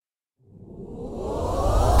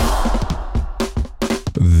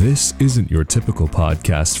This isn't your typical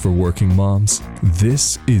podcast for working moms.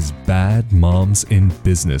 This is Bad Moms in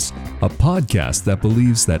Business, a podcast that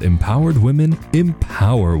believes that empowered women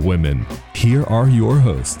empower women. Here are your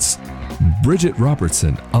hosts, Bridget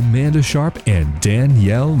Robertson, Amanda Sharp, and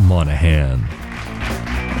Danielle Monahan.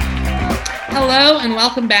 Hello and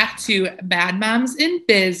welcome back to Bad Moms in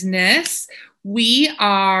Business. We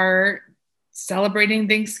are celebrating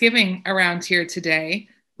Thanksgiving around here today.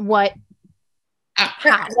 What?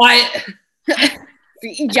 What?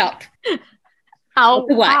 Yup. How?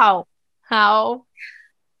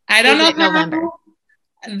 I don't know. November.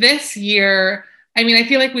 This year, I mean, I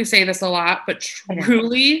feel like we say this a lot, but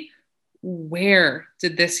truly, where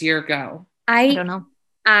did this year go? I don't know.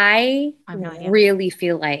 I really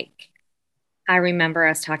feel like I remember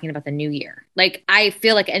us talking about the new year. Like, I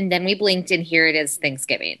feel like, and then we blinked and here it is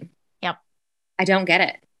Thanksgiving. Yep. I don't get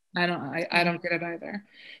it. I don't get it either.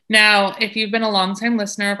 Now, if you've been a longtime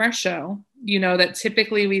listener of our show, you know that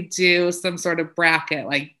typically we do some sort of bracket,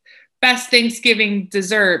 like best Thanksgiving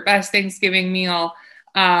dessert, best Thanksgiving meal,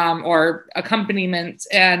 or accompaniment,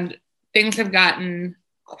 and things have gotten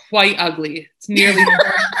quite ugly. It's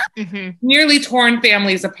nearly torn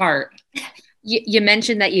families apart. You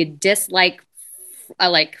mentioned that you dislike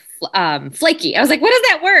flaky. I was like, what is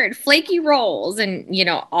that word? Flaky rolls, and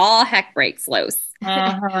all heck breaks loose.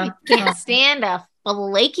 Can't stand a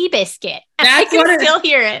flaky biscuit. That's I can still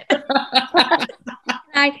hear it.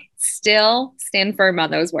 I still stand firm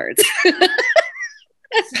on those words.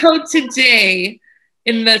 So today,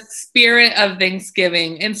 in the spirit of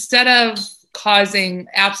Thanksgiving, instead of causing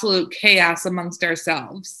absolute chaos amongst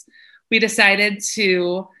ourselves, we decided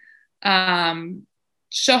to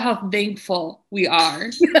show how thankful we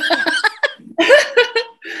are.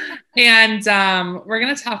 And we're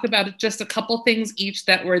going to talk about just a couple things each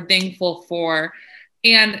that we're thankful for.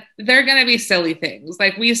 And they're going to be silly things.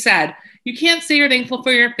 Like we said, you can't say you're thankful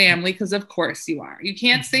for your family because of course you are. You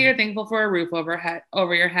can't say you're thankful for a roof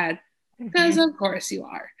over your head because of course you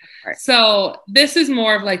are. Right. So this is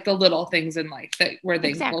more of like the little things in life that we're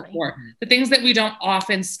thankful for. The things that we don't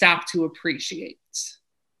often stop to appreciate.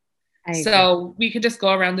 So we could just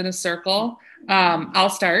go around in a circle. I'll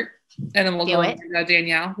start. And then we'll go to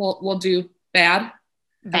Danielle. We'll do bad.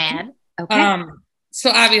 Bad. Okay. So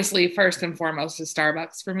obviously, first and foremost is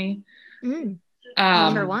Starbucks for me.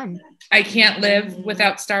 Number one. I can't live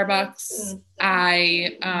without Starbucks.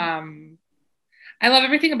 I love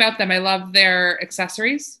everything about them. I love their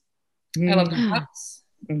accessories. I love the cups.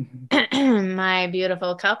 My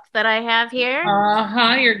beautiful cup that I have here.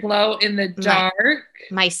 Your glow in the dark.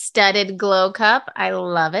 My studded glow cup. I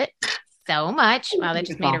love it so much. Wow, that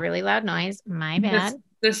just made a really loud noise. My bad.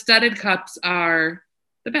 The studded cups are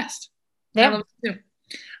the best. Yeah. I love them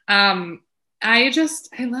too.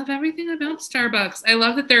 I love everything about Starbucks. I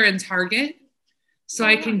love that they're in Target, so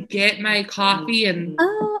I can get my coffee and.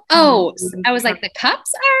 Oh! I was like, the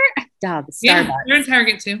cups are the Starbucks. Yeah, they're in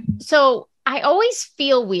Target too. So I always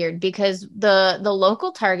feel weird because the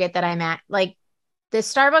local Target that I'm at, like the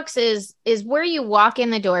Starbucks is where you walk in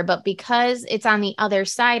the door, but because it's on the other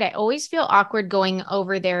side, I always feel awkward going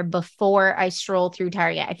over there before I stroll through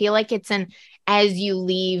Target. I feel like it's an as you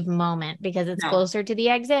leave moment because it's closer to the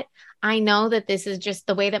exit. I know that this is just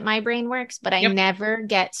the way that my brain works, but I never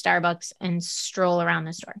get Starbucks and stroll around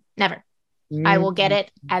the store. Never. I will get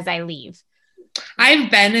it as I leave.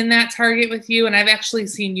 I've been in that Target with you, and I've actually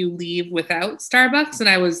seen you leave without Starbucks, and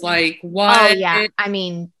I was like, what? Oh, yeah. I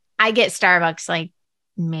mean, I get Starbucks like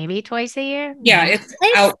maybe twice a year. Yeah, it's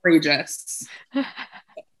outrageous.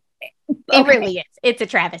 It really is. It's a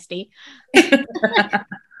travesty.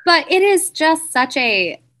 But it is just such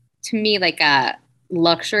to me, like a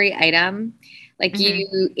luxury item. Like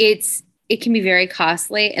it can be very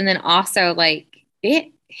costly. And then also like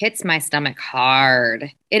it hits my stomach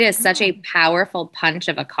hard. It is such a powerful punch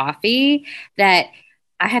of a coffee that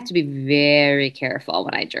I have to be very careful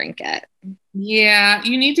when I drink it. Yeah,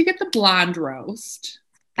 you need to get the blonde roast.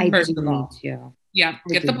 I do need to. Yeah,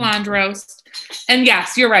 get the blonde roast. And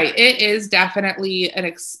yes, you're right. It is definitely an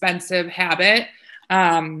expensive habit.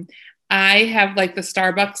 I have like the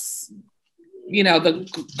Starbucks,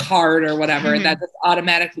 the card or whatever that just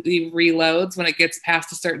automatically reloads when it gets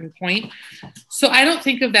past a certain point. So I don't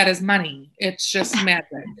think of that as money. It's just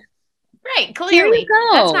magic. Right. Clearly. You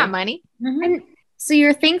go. That's not money. And so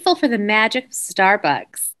you're thankful for the magic of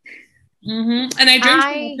Starbucks. And I drink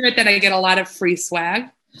so much that I get a lot of free swag.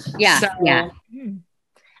 Yeah. So, yeah.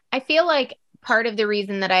 I feel like part of the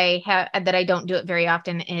reason that I don't do it very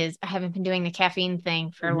often is I haven't been doing the caffeine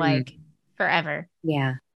thing for like forever.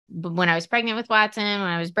 Yeah. When I was pregnant with Watson, when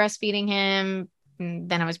I was breastfeeding him, and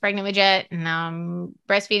then I was pregnant with Jet, and now I'm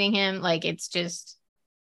breastfeeding him. Like, it's just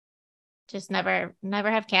never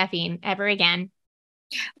have caffeine ever again.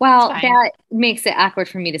 Well, that makes it awkward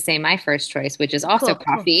for me to say my first choice, which is also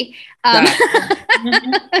coffee.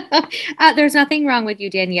 There's nothing wrong with you,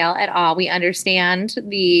 Danielle, at all. We understand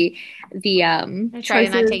the I try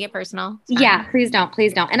to not take it personal. Yeah, please don't.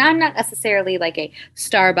 And I'm not necessarily like a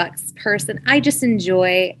Starbucks person. I just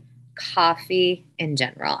enjoy coffee in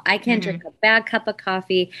general. I can drink a bad cup of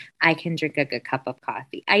coffee. I can drink a good cup of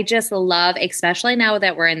coffee. I just love, especially now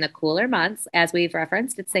that we're in the cooler months, as we've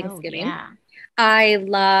referenced, it's Thanksgiving. Oh, yeah. I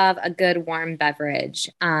love a good warm beverage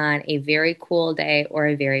on a very cool day or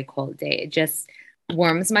a very cold day. It just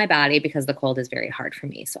warms my body because the cold is very hard for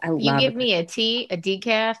me. So I love. You give me a tea, a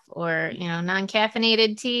decaf, or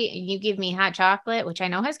non-caffeinated tea. You give me hot chocolate, which I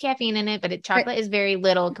know has caffeine in it, but chocolate is very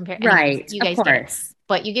little compared. Right, you guys get it.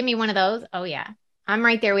 But you give me one of those. Oh yeah, I'm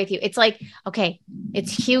right there with you. It's like, okay,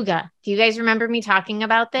 it's Hygge. Do you guys remember me talking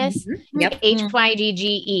about this? Mm-hmm. Yep.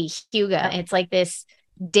 Hygge, Hygge. It's like this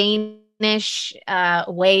Danish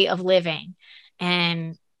way of living,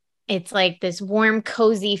 and it's like this warm,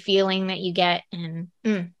 cozy feeling that you get, and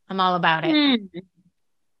I'm all about it.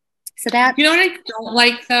 So that, you know what I don't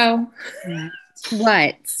like though?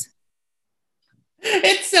 What?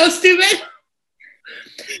 It's so stupid.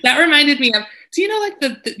 That reminded me of, do you know,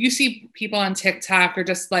 like you see people on TikTok or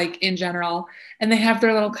just like in general, and they have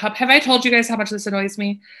their little cup. Have I told you guys how much this annoys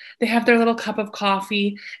me? They have their little cup of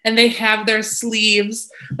coffee and they have their sleeves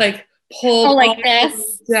like pulled like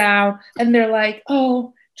this down, and they're like,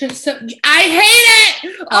 oh, just so, I hate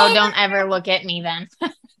it. Oh, don't ever look at me then.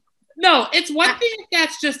 No, it's one thing if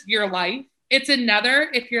that's just your life. It's another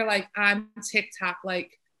if you're like on TikTok,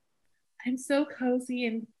 like, I'm so cozy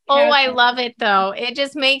and I love it though. It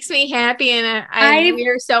just makes me happy, and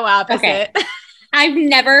we're so opposite. Okay. I've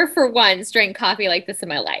never for once drank coffee like this in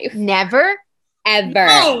my life. Never? Ever.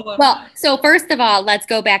 No. Well, so first of all, let's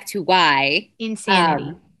go back to why.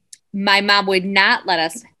 Insanity. My mom would not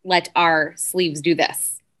let our sleeves do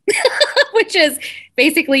this, which is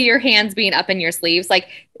basically your hands being up in your sleeves. Like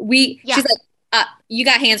she's like, you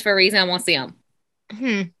got hands for a reason. I won't see them.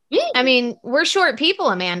 I mean, we're short people,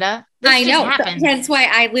 Amanda. I know. That's why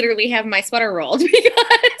I literally have my sweater rolled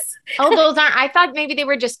because. Those aren't. I thought maybe they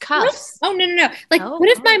were just cuffs. Oh, no. Like, what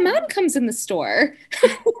if my mom comes in the store?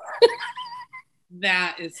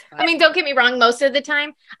 That is funny. I mean, don't get me wrong. Most of the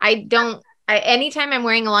time, anytime I'm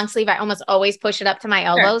wearing a long sleeve, I almost always push it up to my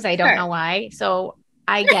elbows. I don't know why. So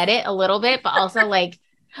I get it a little bit, but also like,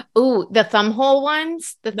 the thumb hole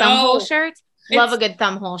ones, the thumb hole shirts. Love a good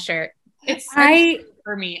thumb hole shirt. It's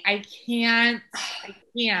for me. I can't.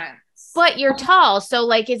 But you're tall, so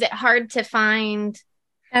like, is it hard to find?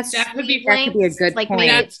 That could be a good like point.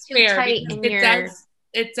 maybe it's too tight in your.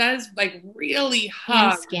 It does like really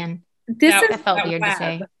hug skin. That felt weird to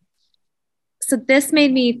say. So this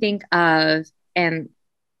made me think of, and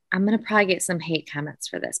I'm gonna probably get some hate comments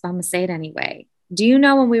for this, but I'm gonna say it anyway. Do you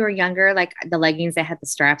know when we were younger, like the leggings that had the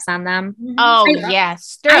straps on them? Oh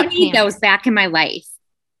yes, I need those back in my life.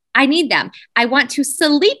 I need them. I want to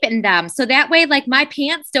sleep in them. So that way, like my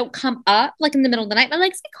pants don't come up like in the middle of the night. My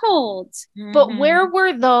legs get cold. But where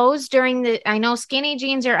were those I know skinny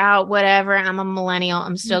jeans are out, whatever. I'm a millennial.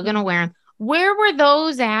 I'm still going to wear them. Where were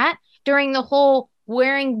those at during the whole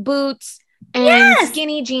wearing boots and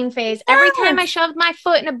skinny jean phase? Every time I shoved my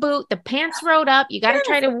foot in a boot, the pants rode up. You got to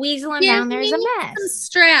try to weasel them down. There's a mess. Some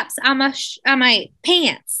straps on my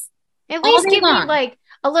pants. At least give me like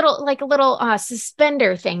a little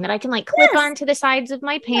suspender thing that I can like clip onto the sides of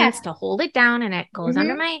my pants to hold it down, and it goes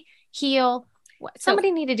under my heel.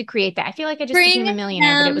 Somebody needed to create that. I feel like I just became a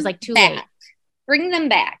millionaire, but it was like too late. Bring them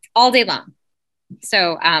back all day long.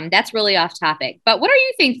 So that's really off topic. But what are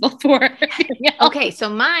you thankful for? Okay, so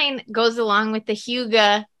mine goes along with the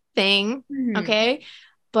Hygge thing. Okay,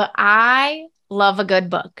 but I love a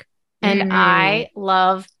good book, and I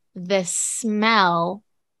love the smell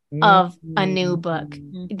of a new book.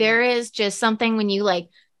 There is just something when you like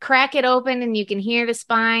crack it open and you can hear the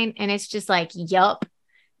spine, and it's just like, yup,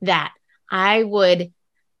 that I would,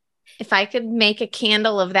 if I could make a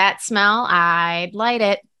candle of that smell, I'd light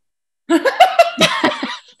it.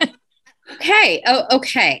 Okay.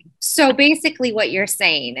 Okay. So basically what you're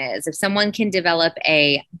saying is if someone can develop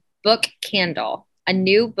a book candle, a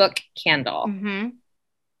new book candle,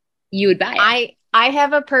 you would buy it. I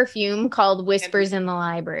have a perfume called Whispers in the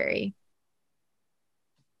Library.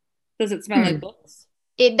 Does it smell like books?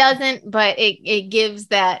 It doesn't, but it gives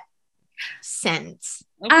that sense.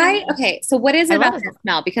 Okay. So what is it about that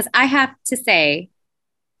smell? Because I have to say,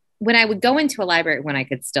 when I would go into a library when I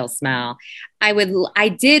could still smell, I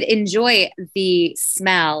did enjoy the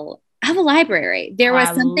smell of a library. There was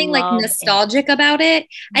something like nostalgic about it.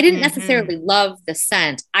 I didn't necessarily love the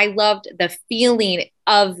scent. I loved the feeling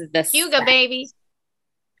of the Hugo scent. baby.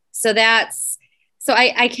 So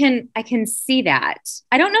I can see that.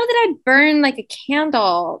 I don't know that I'd burn like a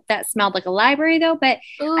candle that smelled like a library though, but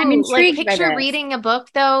I'm intrigued like by picture this. reading a book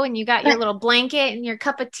though, and you got your little blanket and your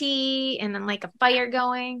cup of tea and then like a fire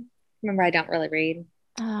going. Remember, I don't really read.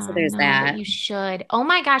 Oh, So there's no, that. but you should. Oh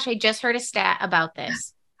my gosh, I just heard a stat about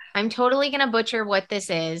this. I'm totally gonna butcher what this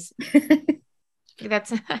is.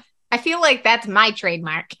 That's I feel like that's my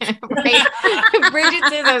trademark, right? Bridget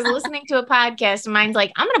says I was listening to a podcast and mine's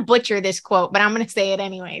like, I'm gonna butcher this quote, but I'm gonna say it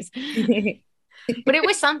anyways. But it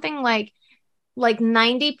was something like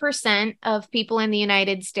 90% of people in the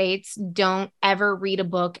United States don't ever read a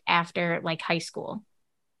book after like high school.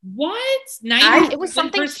 What? It was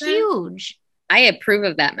something huge. I approve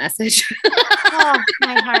of that message. Oh,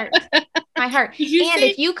 my heart. My heart. And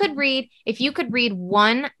say- if you could read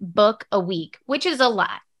one book a week, which is a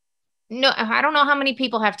lot. No, I don't know how many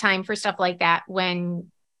people have time for stuff like that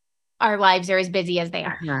when our lives are as busy as they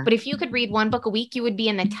are. Uh-huh. But if you could read one book a week, you would be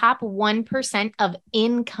in the top 1% of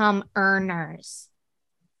income earners.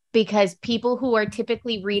 Because people who are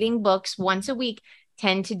typically reading books once a week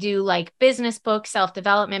tend to do like business books,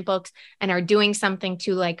 self-development books, and are doing something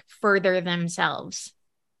to like further themselves.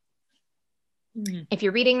 Mm-hmm. If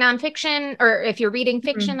you're reading nonfiction or if you're reading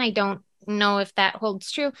fiction, I don't know if that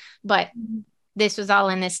holds true, but this was all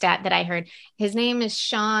in this stat that I heard. His name is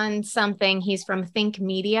Sean something. He's from Think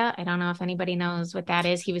Media. I don't know if anybody knows what that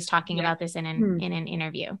is. He was talking about this in an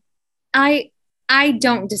interview. I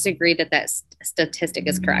don't disagree that statistic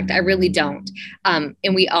is correct. I really don't.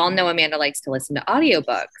 And we all know Amanda likes to listen to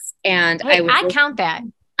audiobooks. And I count that.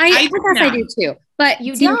 I guess I do too. But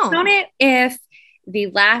you do don't you count it if the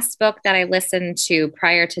last book that I listened to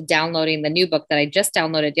prior to downloading the new book that I just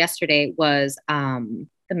downloaded yesterday was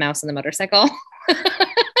The Mouse and the Motorcycle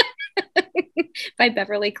by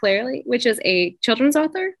Beverly Cleary, which is a children's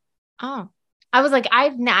author. Oh. I was like,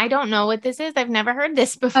 I don't know what this is. I've never heard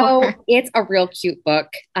this before. Oh, it's a real cute book.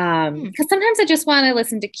 Because sometimes I just want to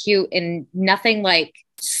listen to cute and nothing like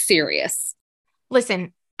serious.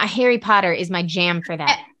 Listen, Harry Potter is my jam for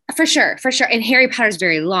that. For sure. And Harry Potter's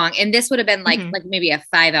very long. And this would have been like maybe a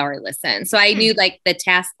 5-hour listen. So I knew like the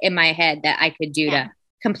task in my head that I could do to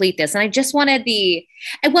complete this. And I just wanted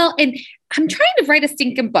and I'm trying to write a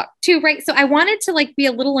stinking book too, right? So I wanted to like be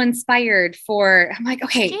a little inspired I'm like,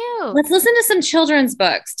 okay, let's listen to some children's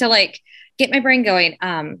books to like get my brain going.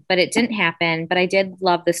 But it didn't happen, but I did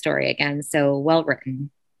love the story again. So well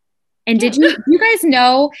written. And did you guys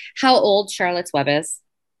know how old Charlotte's Web is?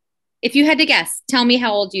 If you had to guess, tell me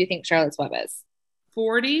how old do you think Charlotte's Web is?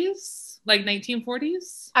 40s? Like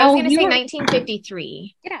 1940s? I was going to say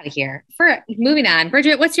 1953. Get out of here. Moving on.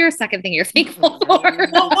 Bridget, what's your second thing you're thankful for?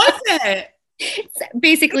 What was it? It's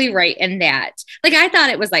basically right in that. Like, I thought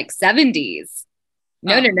it was like 70s.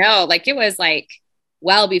 No. Like, it was like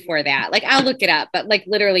well before that. Like, I'll look it up, but like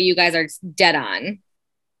literally you guys are dead on.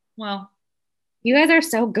 Well, you guys are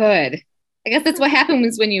so good. I guess that's what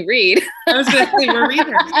happens when you read. I was going to say we're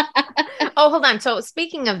readers. Oh, hold on. So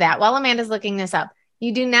speaking of that, while Amanda's looking this up,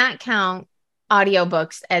 you do not count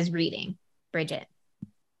audiobooks as reading, Bridget.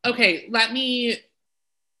 Okay, let me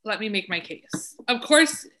make my case. Of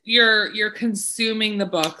course, you're consuming the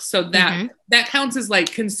book, so that counts as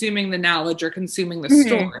like consuming the knowledge or consuming the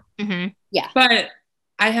story. Mm-hmm. Yeah. But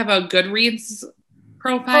I have a Goodreads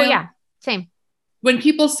profile. Oh yeah, same. When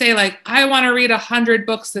people say like, I want to read 100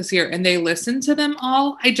 books this year and they listen to them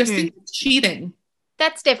all, I just think it's cheating.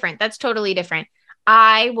 That's different. That's totally different.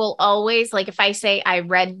 I will always, like if I say I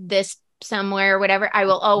read this somewhere or whatever, I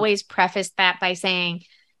will always preface that by saying,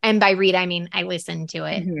 and by read, I mean, I listened to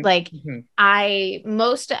it. I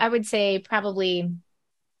would say probably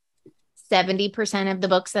 70% of the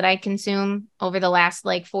books that I consume over the last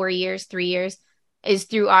like 3 years is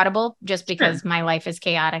through Audible, just because my life is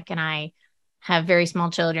chaotic and I have very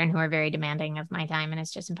small children who are very demanding of my time. And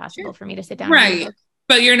it's just impossible for me to sit down. Right. And read a book.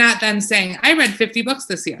 But you're not then saying, I read 50 books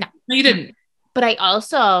this year. No, you didn't. But I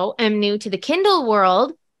also am new to the Kindle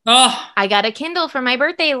world. Oh, I got a Kindle for my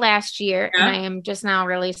birthday last year, and I am just now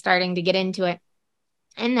really starting to get into it.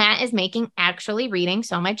 And that is making actually reading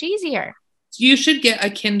so much easier. You should get a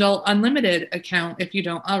Kindle Unlimited account if you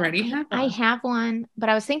don't already have one. I have one, but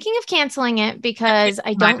I was thinking of canceling it because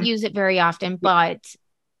I don't use it very often, but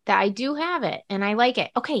I do have it and I like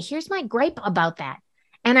it. Okay, here's my gripe about that.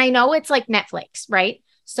 And I know it's like Netflix, right?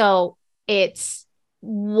 So it's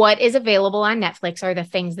what is available on Netflix are the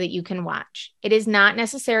things that you can watch. It is not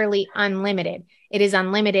necessarily unlimited. It is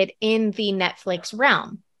unlimited in the Netflix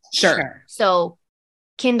realm. Sure. So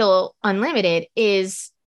Kindle Unlimited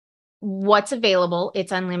is what's available.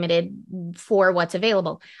 It's unlimited for what's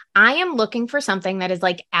available. I am looking for something that is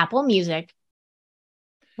like Apple Music,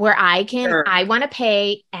 where Sure. I want to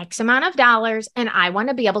pay X amount of dollars and I want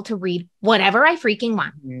to be able to read whatever I freaking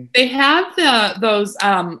want. They have those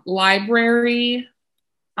library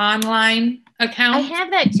online accounts. I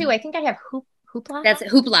have that too. I think I have Hoopla. That's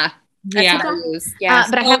Hoopla. That's Yeah. what I use. Yes.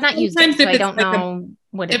 But I have not used it, sometimes so if I it's don't like know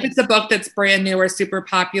what it if is. it's a book that's brand new or super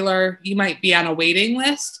popular, you might be on a waiting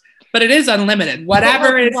list, but it is unlimited.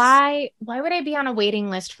 Whatever But is. why would I be on a waiting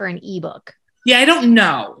list for an ebook? Yeah, I don't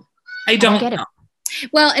know. I don't get it. know.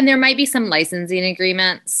 Well, and there might be some licensing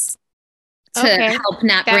agreements to help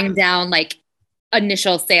not bring down like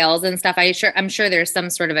initial sales and stuff. I'm sure there's some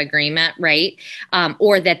sort of agreement, right?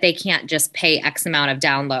 Or that they can't just pay X amount of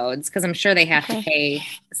downloads, because I'm sure they have to pay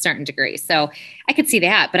a certain degree. So I could see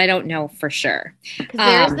that, but I don't know for sure.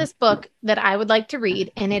 There is this book that I would like to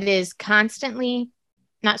read, and it is constantly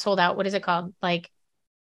not sold out. What is it called? Like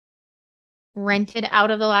rented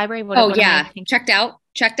out of the library? Checked out.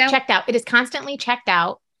 Checked out. It is constantly checked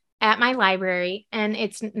out at my library, and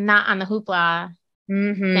it's not on the Hoopla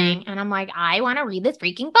thing. And I'm like, I want to read this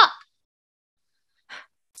freaking book.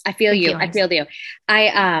 I feel you.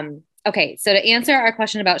 Okay. So to answer our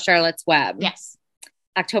question about Charlotte's Web. Yes.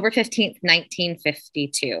 October 15th,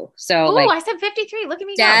 1952. So I said 53. Look at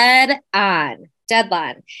me. Dead on.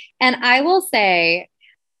 And I will say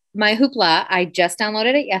my Hoopla, I just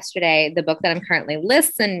downloaded it yesterday. The book that I'm currently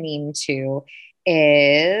listening to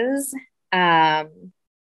is, I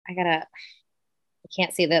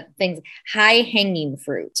can't see the things. High Hanging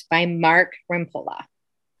Fruit by Mark Rimpola.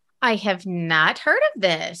 I have not heard of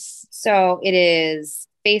this. So it is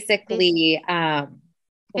basically,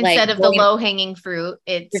 instead of the low hanging fruit,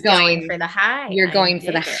 it's going for the high. You're going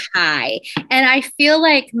for the high. And I feel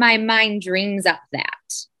like my mind dreams up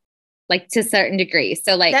that, like to a certain degree.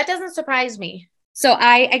 So like that doesn't surprise me. So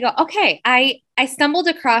I go, okay, I stumbled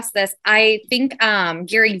across this. I think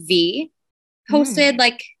Gary Vee posted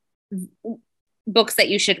like books that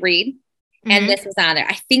you should read. And this was on there.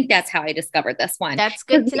 I think that's how I discovered this one. That's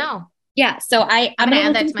good to know. Yeah. So I'm gonna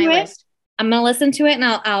add that to my list. I'm gonna listen to it, and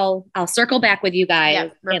I'll circle back with you guys.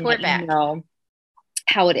 Yep, report back. You know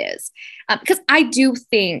how it is, because I do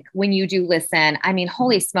think when you do listen, I mean,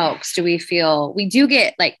 holy smokes, we do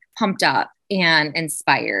get like pumped up and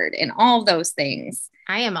inspired and all of those things.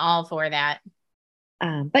 I am all for that.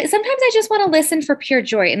 But sometimes I just want to listen for pure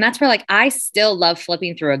joy. And that's where like, I still love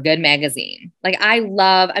flipping through a good magazine. Like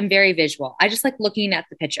I'm very visual. I just like looking at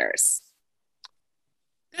the pictures.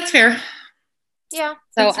 That's fair. Yeah.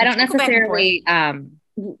 So I don't necessarily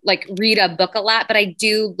like read a book a lot, but I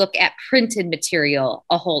do look at printed material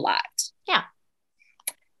a whole lot. Yeah.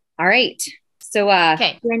 All right. So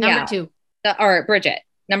okay, number 2. Or Bridget,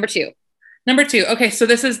 number 2. Number 2. Okay, so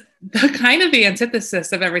this is kind of the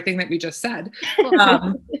antithesis of everything that we just said.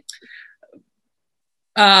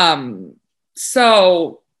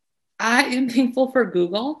 So I am thankful for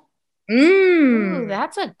Google. Ooh,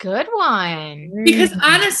 that's a good one. Because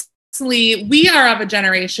honestly, we are of a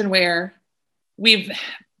generation where we've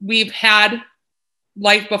had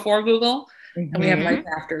life before Google and we have life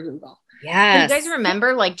after Google. Yes. Do you guys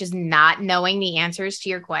remember like just not knowing the answers to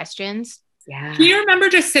your questions? Yeah. Do you remember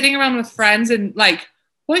just sitting around with friends and like,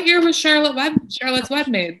 what year was Charlotte's Web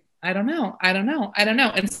made? I don't know.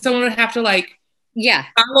 And someone would have to like,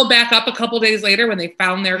 follow back up a couple days later when they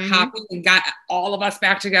found their copy and got all of us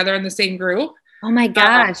back together in the same group. Oh my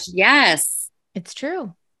gosh. Yes. It's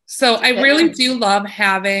true. So I really do love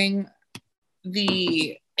having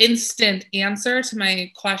the instant answer to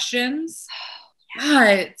my questions.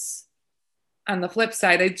 But on the flip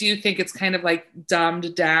side, I do think it's kind of like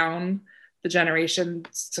dumbed down the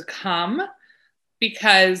generations to come,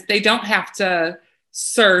 because they don't have to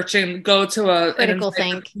search and go to a critical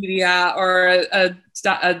think media or a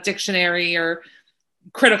dictionary or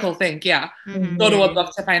critical think. Yeah. Go to a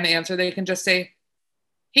book to find the answer. They can just say,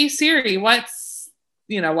 hey Siri, what's,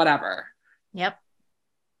 whatever. Yep.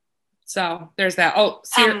 So there's that. Oh,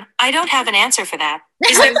 Siri. I don't have an answer for that.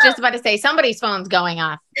 I was just about to say somebody's phone's going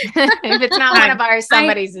off. If it's not one of ours,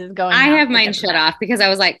 somebody's is going off. I have mine shut off because I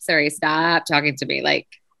was like, sorry, stop talking to me. Like,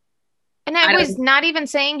 and I was not even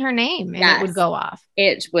saying her name and it would go off.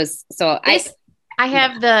 It was so I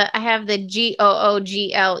have the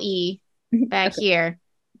GOOGLE back here.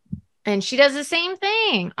 And she does the same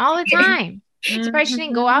thing all the time. I'm surprised she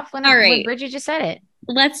didn't go off when Bridget just said it.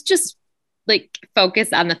 Let's just like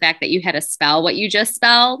focus on the fact that you had to spell what you just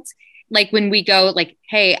spelled. Like when we go like,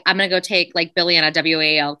 hey, I'm going to go take like Billy on a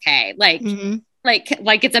WALK,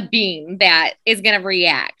 like it's a bean that is going to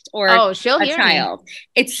react, or she'll a hear child. me.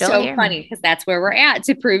 It's She'll so hear funny me. because that's where we're at,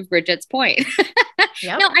 to prove Bridget's point.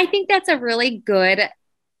 Yep. No, I think that's a really good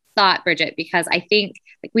thought, Bridget, because I think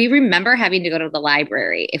like we remember having to go to the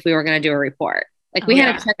library if we were going to do a report. Like we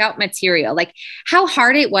had to check out material, like how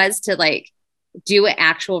hard it was to like do an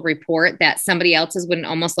actual report that somebody else's wouldn't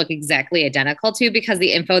almost look exactly identical to, because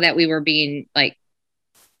the info that we were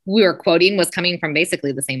quoting was coming from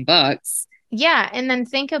basically the same books. Yeah. And then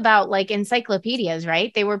think about like encyclopedias,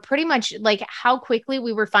 right? They were pretty much like how quickly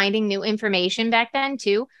we were finding new information back then,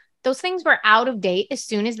 too. Those things were out of date as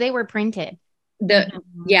soon as they were printed.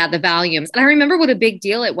 The volumes. And I remember what a big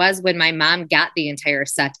deal it was when my mom got the entire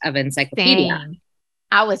set of encyclopedia. Same.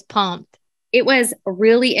 I was pumped. It was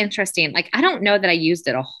really interesting. Like, I don't know that I used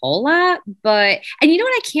it a whole lot, and you know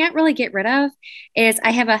what I can't really get rid of is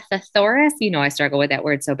I have a thesaurus. You know, I struggle with that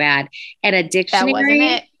word so bad. And a dictionary. That wasn't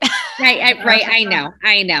it. Right.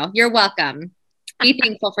 I know. You're welcome. Be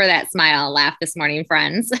thankful for that smile laugh this morning,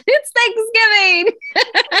 friends. It's Thanksgiving.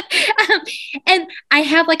 And I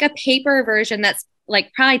have like a paper version that's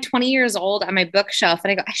like probably 20 years old on my bookshelf.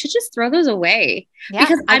 And I go, I should just throw those away. Yeah,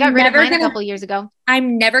 because I got rid of mine a couple years ago.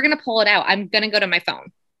 I'm never going to pull it out. I'm going to go to my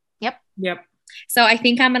phone. Yep. So I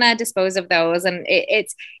think I'm going to dispose of those. And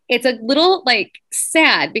it's a little like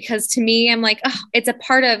sad, because to me, I'm like, oh, it's a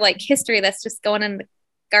part of like history that's just going in the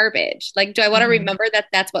garbage. Like, do I want to remember that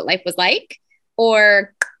that's what life was like,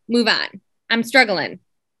 or move on? I'm struggling.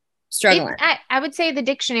 I would say the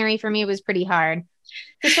dictionary for me was pretty hard.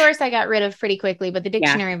 The source I got rid of pretty quickly, but the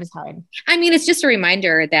dictionary was hard. I mean, it's just a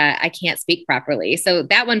reminder that I can't speak properly. So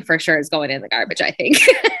that one for sure is going in the garbage, I think.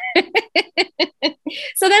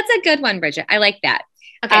 So that's a good one, Bridget. I like that.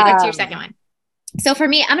 Okay, what's your second one? So for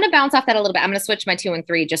me, I'm going to bounce off that a little bit. I'm going to switch my 2 and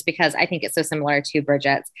 3 just because I think it's so similar to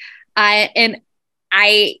Bridget's. I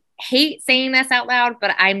hate saying this out loud,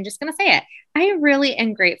 but I'm just going to say it. I really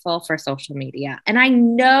am grateful for social media. And I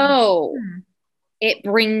know it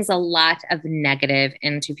brings a lot of negative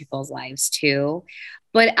into people's lives too.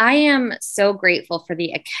 But I am so grateful for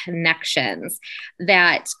the connections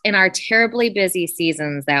that in our terribly busy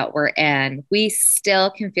seasons that we're in, we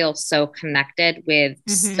still can feel so connected with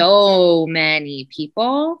so many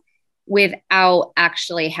people without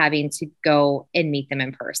actually having to go and meet them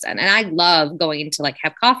in person. And I love going to like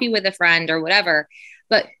have coffee with a friend or whatever,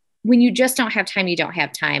 but when you just don't have time, you don't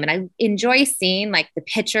have time. And I enjoy seeing like the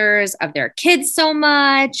pictures of their kids so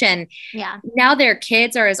much. And now their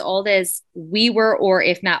kids are as old as we were, or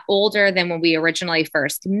if not older than when we originally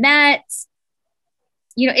first met.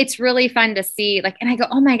 You know, it's really fun to see like, and I go,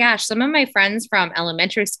 oh my gosh, some of my friends from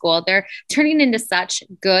elementary school, they're turning into such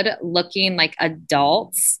good looking like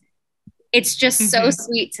adults. It's just so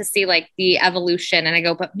sweet to see like the evolution. And I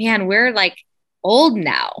go, but man, we're like old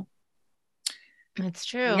now. That's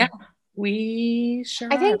true. Yeah, we sure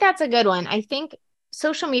I think that's a good one. I think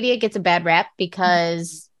social media gets a bad rap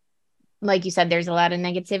because, like you said, there's a lot of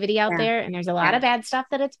negativity out there, and there's a lot of bad stuff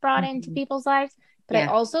that it's brought into people's lives. But I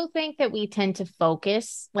also think that we tend to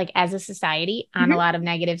focus, like as a society, on a lot of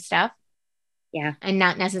negative stuff. Yeah. And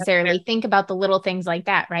not necessarily think about the little things like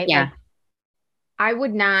that, right? Yeah. Like, I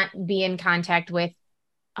would not be in contact with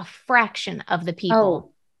a fraction of the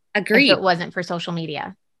people if it wasn't for social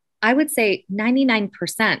media. I would say 99%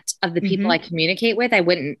 of the people I communicate with, I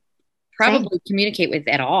wouldn't probably communicate with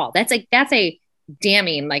at all. That's a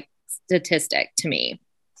damning like statistic to me.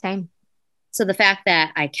 Same. So the fact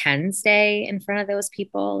that I can stay in front of those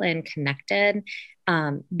people and connected,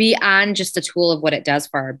 beyond just a tool of what it does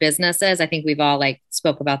for our businesses. I think we've all like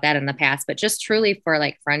spoke about that in the past, but just truly for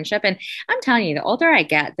like friendship. And I'm telling you, the older I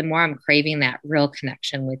get, the more I'm craving that real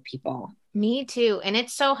connection with people. Me too. And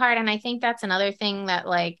it's so hard. And I think that's another thing that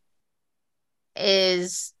like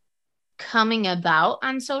is coming about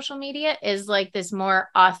on social media is like this more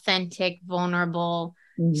authentic, vulnerable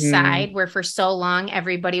side where for so long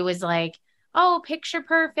everybody was like, oh, picture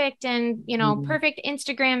perfect and, you know, perfect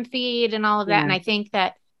Instagram feed and all of that. And I think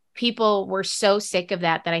that people were so sick of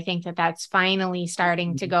that I think that that's finally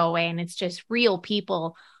starting to go away. And it's just real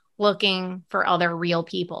people looking for other real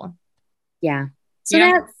people. Yeah. So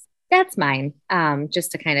that's mine.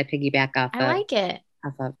 Just to kind of piggyback off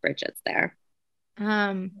of Bridget's there.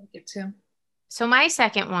 I like it too. So my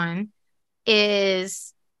second one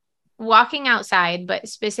is walking outside, but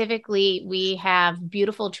specifically we have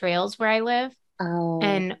beautiful trails where I live.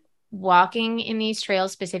 And walking in these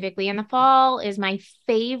trails specifically in the fall is my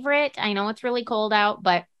favorite. I know it's really cold out,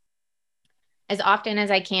 but as often as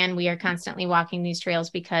I can, we are constantly walking these trails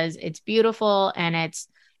because it's beautiful and it's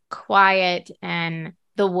quiet, and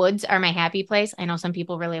the woods are my happy place. I know some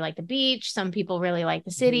people really like the beach. Some people really like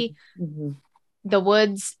the city. Mm-hmm. The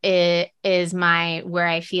woods is my, where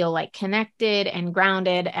I feel like connected and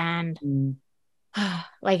grounded and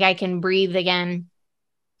like I can breathe again.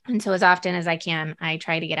 And so as often as I can, I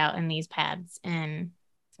try to get out in these paths, and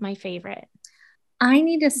it's my favorite. I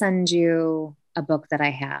need to send you a book that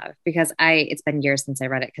I have because it's been years since I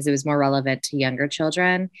read it because it was more relevant to younger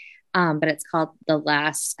children. But it's called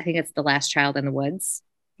I think it's The Last Child in the Woods.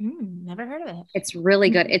 Never heard of it. It's really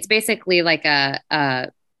good. It's basically like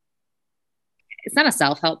it's not a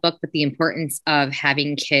self-help book, but the importance of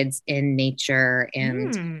having kids in nature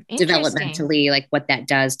and developmentally, like what that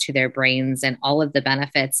does to their brains and all of the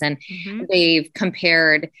benefits. And they've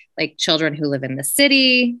compared like children who live in the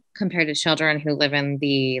city compared to children who live in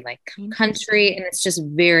the like country. And it's just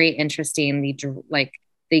very interesting.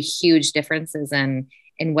 The huge differences in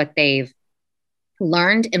what they've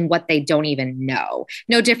learned and what they don't even know.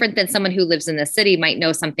 No different than someone who lives in the city might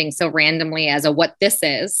know something so randomly as what this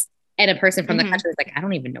is. And a person from the country is like, I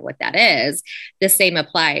don't even know what that is. The same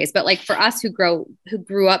applies. But like for us who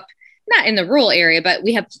grew up not in the rural area, but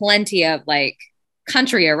we have plenty of like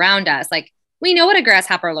country around us. Like we know what a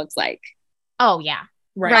grasshopper looks like. Oh yeah.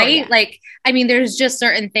 Right. Oh, yeah. Like, I mean, there's just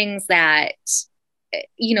certain things that,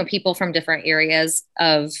 people from different areas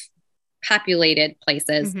of populated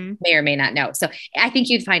places may or may not know. So I think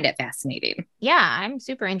you'd find it fascinating. Yeah, I'm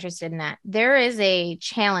super interested in that. There is a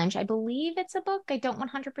challenge. I believe it's a book. I don't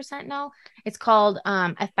 100% know. It's called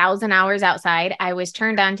 1,000 Hours Outside. I was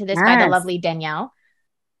turned on to this by the lovely Danielle.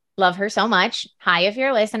 Love her so much. Hi, if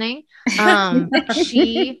you're listening.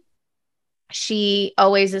 She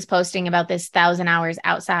always is posting about this 1,000 hours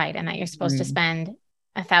outside and that you're supposed to spend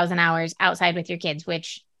 1,000 hours outside with your kids,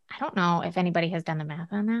 which I don't know if anybody has done the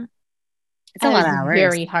math on that. It's a lot of hours.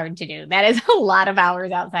 Very hard to do. That is a lot of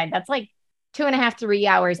hours outside. That's like 2.5, 3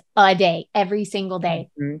 hours a day, every single day.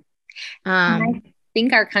 I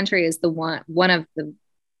think our country is one of the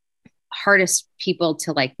hardest people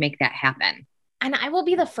to like make that happen. And I will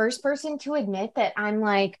be the first person to admit that I'm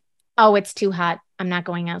like, oh, it's too hot. I'm not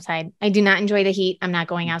going outside. I do not enjoy the heat. I'm not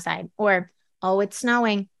going outside. Or, oh, it's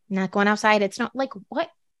snowing. I'm not going outside. It's not like, what?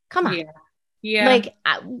 Come on. Yeah. Like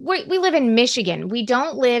we live in Michigan. We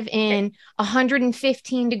don't live in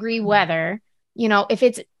 115 degree weather. If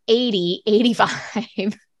it's 80, 85,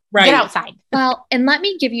 right. Get outside. Well, and let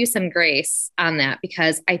me give you some grace on that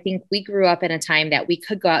because I think we grew up in a time that we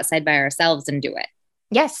could go outside by ourselves and do it.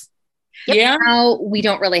 Yes. Yep. Yeah. Now we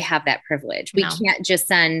don't really have that privilege. We No. can't just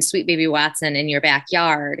send sweet baby Watson in your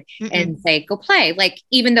backyard and say, go play. Like,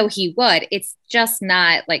 even though he would, it's just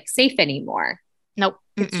not like safe anymore. Nope.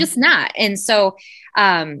 It's just not. And so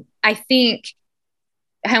I think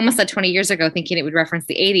I almost said 20 years ago thinking it would reference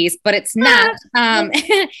the 80s, but it's not. I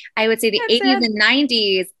would say the 80s and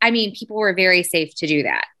 90s. I mean, people were very safe to do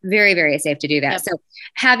that. Very, very safe to do that. Yep. So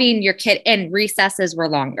having your kid and recesses were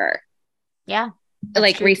longer. Yeah.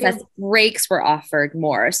 Like recess breaks were offered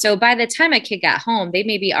more. So by the time a kid got home, they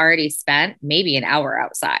maybe already spent maybe an hour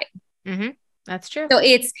outside. That's true. So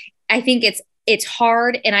I think it's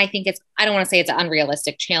hard. And I think I don't want to say it's an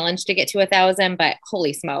unrealistic challenge to get to 1,000, but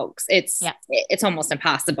holy smokes, it's almost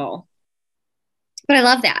impossible. But I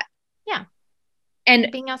love that. Yeah.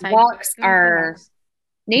 And being outside,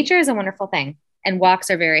 nature is a wonderful thing, and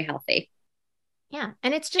walks are very healthy. Yeah.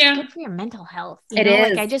 And it's just good for your mental health. It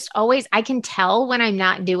is. Like I can tell when I'm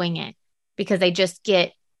not doing it because I just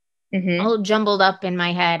get all jumbled up in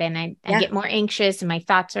my head and I get more anxious and my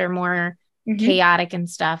thoughts are more chaotic and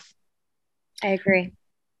stuff. I agree.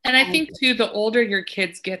 And I think too, the older your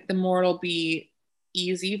kids get, the more it'll be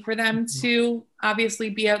easy for them to obviously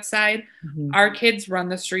be outside. Our kids run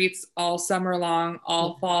the streets all summer long,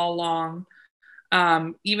 all fall long.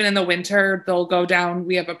 Even in the winter, they'll go down.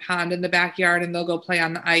 We have a pond in the backyard and they'll go play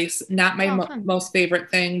on the ice. Not my most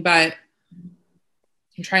favorite thing, but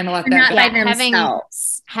I'm trying to let that go.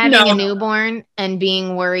 Having a newborn and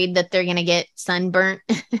being worried that they're going to get sunburnt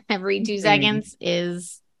every 2 seconds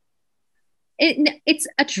is... It's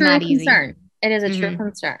a true concern. It is a true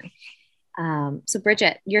concern. So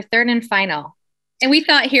Bridget, your third and final. And we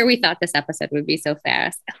thought this episode would be so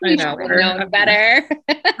fast. I know. We're known better.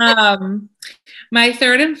 My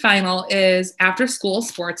third and final is after school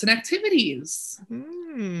sports and activities.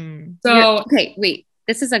 So, wait.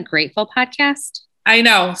 This is a grateful podcast. I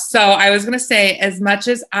know. So I was going to say, as much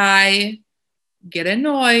as I get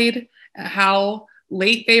annoyed at how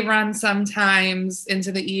late they run sometimes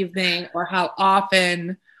into the evening or how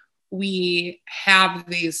often we have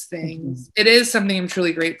these things. It is something I'm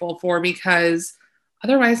truly grateful for, because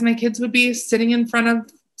otherwise my kids would be sitting in front of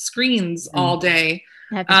screens all day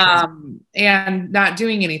and not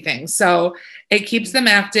doing anything. So it keeps them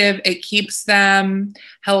active. It keeps them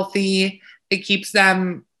healthy. It keeps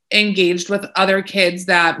them engaged with other kids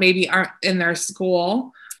that maybe aren't in their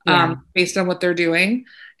school based on what they're doing.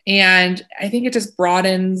 And I think it just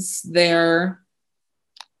broadens their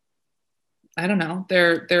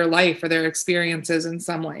life or their experiences in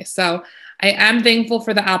some way. So I am thankful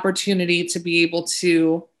for the opportunity to be able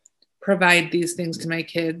to provide these things to my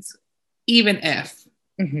kids, even if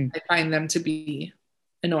I find them to be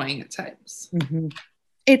annoying at times.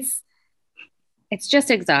 It's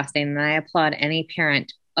just exhausting. And I applaud any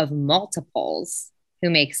parent of multiples who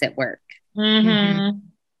makes it work.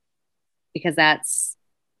 Because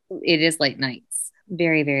it is late nights,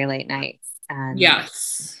 very, very late nights. And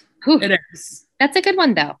yes, it is. That's a good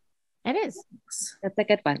one, though. It is. That's a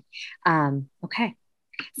good one. Okay.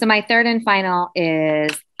 So my third and final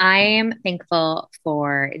is I am thankful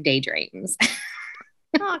for daydreams.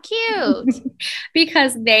 Oh, cute.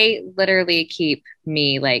 Because they literally keep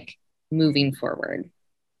me like moving forward.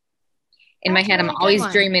 In my head, I'm always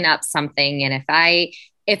dreaming up something. And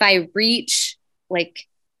if I reach like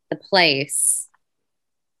the place,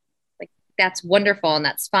 like that's wonderful and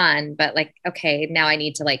that's fun, but like, okay, now I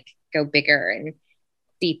need to like go bigger and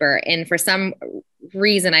deeper. And for some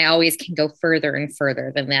reason, I always can go further and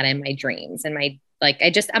further than that in my dreams. And I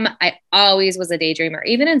always was a daydreamer.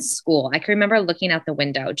 Even in school, I can remember looking out the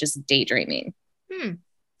window, just daydreaming.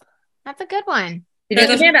 That's a good one. That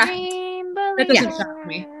doesn't shock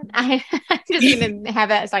me. I'm just going to have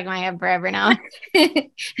that stuck in my head forever now.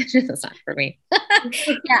 That's not for me.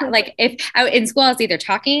 Yeah. Like in school, I was either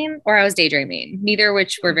talking or I was daydreaming, neither of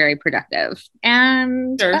which were very productive.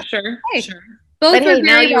 And sure. Both but hey,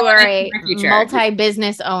 now you are a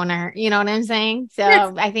multi-business owner. You know what I'm saying? So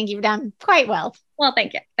I think you've done quite well. Well,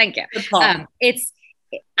 thank you.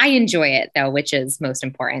 I enjoy it though, which is most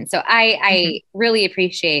important. So I really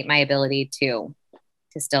appreciate my ability to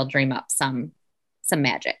still dream up some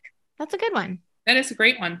magic. That's a good one. That is a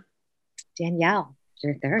great one. Danielle,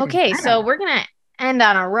 your third. Okay, so we're going to end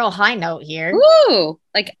on a real high note here. Ooh,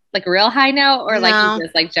 like a real high note, or like you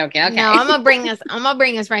just like joking? Okay. No, I'm gonna bring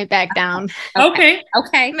us right back down. Okay.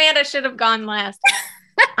 Amanda should have gone last.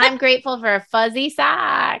 I'm grateful for fuzzy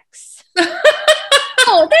socks.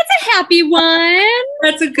 Oh, that's a happy one.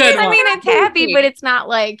 That's a good one. I mean, it's happy, but it's not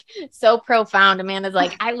like so profound. Amanda's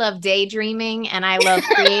like, I love daydreaming and I love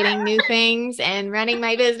creating new things and running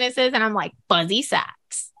my businesses. And I'm like, fuzzy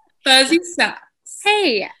socks. Fuzzy socks.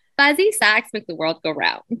 Hey, fuzzy socks make the world go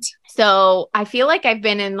round. So I feel like I've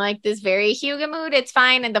been in like this very Hugo mood. It's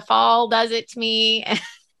fine. And the fall does it to me.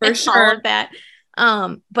 For sure. All of that.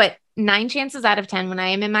 But 9 chances out of 10, when I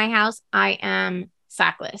am in my house, I am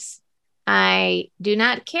sockless. I do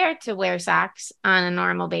not care to wear socks on a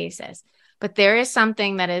normal basis, but there is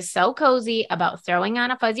something that is so cozy about throwing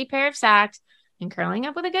on a fuzzy pair of socks and curling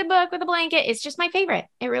up with a good book with a blanket. It's just my favorite.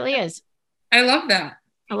 It really is. I love that.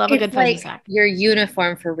 I love a good fuzzy sock. Your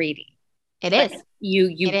uniform for reading. It is.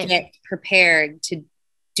 You get prepared to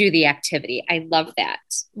do the activity. I love that.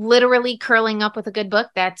 Literally curling up with a good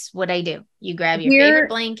book. That's what I do. You grab your favorite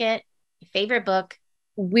blanket, your favorite book.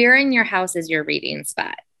 Where in your house is your reading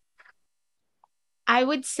spot? I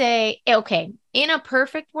would say, okay, in a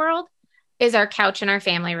perfect world is our couch in our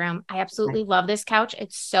family room. I absolutely love this couch.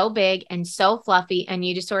 It's so big and so fluffy, and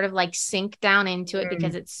you just sort of like sink down into it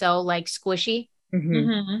because it's so like squishy.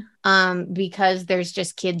 Because there's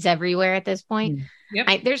just kids everywhere at this point.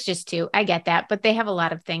 Yep. There's just 2. I get that, but they have a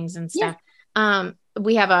lot of things and stuff.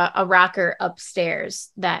 We have a rocker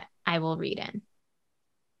upstairs that I will read in.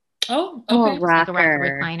 Oh, okay. Like a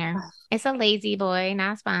rocker recliner. It's a Lazy Boy,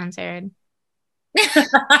 not sponsored.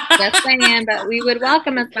 Just saying, but we would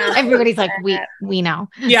welcome a sponsor. Everybody's like, we know.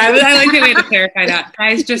 Yeah, I like the way to clarify that.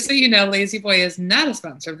 Guys, just so you know, Lazy Boy is not a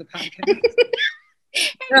sponsor of the podcast.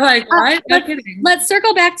 They're like, what? No kidding. Let's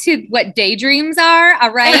circle back to what daydreams are.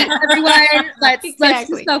 All right, everyone. Let's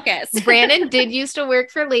just focus. Brandon did used to work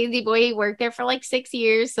for Lazy Boy. He worked there for like 6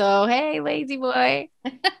 years. So hey, Lazy Boy.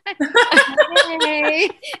 Hey.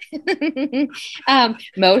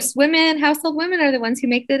 Most household women are the ones who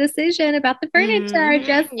make the decision about the furniture.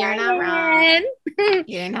 You're not wrong.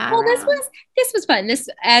 You're not well, wrong. this was fun. This,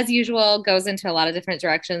 as usual, goes into a lot of different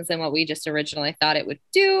directions than what we just originally thought it would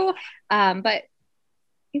do. But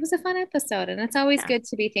it was a fun episode, and it's always good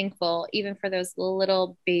to be thankful, even for those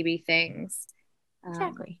little baby things.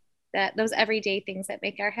 Exactly. Those everyday things that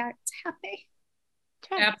make our hearts happy.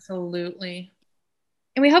 Absolutely.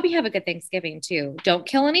 And we hope you have a good Thanksgiving too. Don't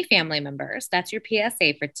kill any family members. That's your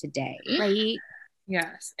PSA for today. Right.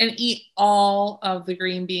 Yes. And eat all of the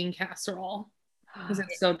green bean casserole because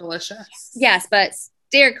it's so delicious. Yes, but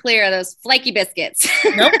steer clear of those flaky biscuits.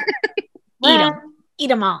 Nope. Eat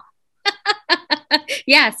them all.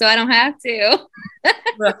 Yeah, so I don't have to.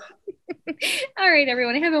 All right,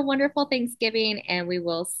 everyone. Have a wonderful Thanksgiving, and we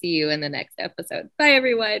will see you in the next episode. Bye,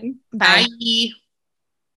 everyone. Bye. Bye.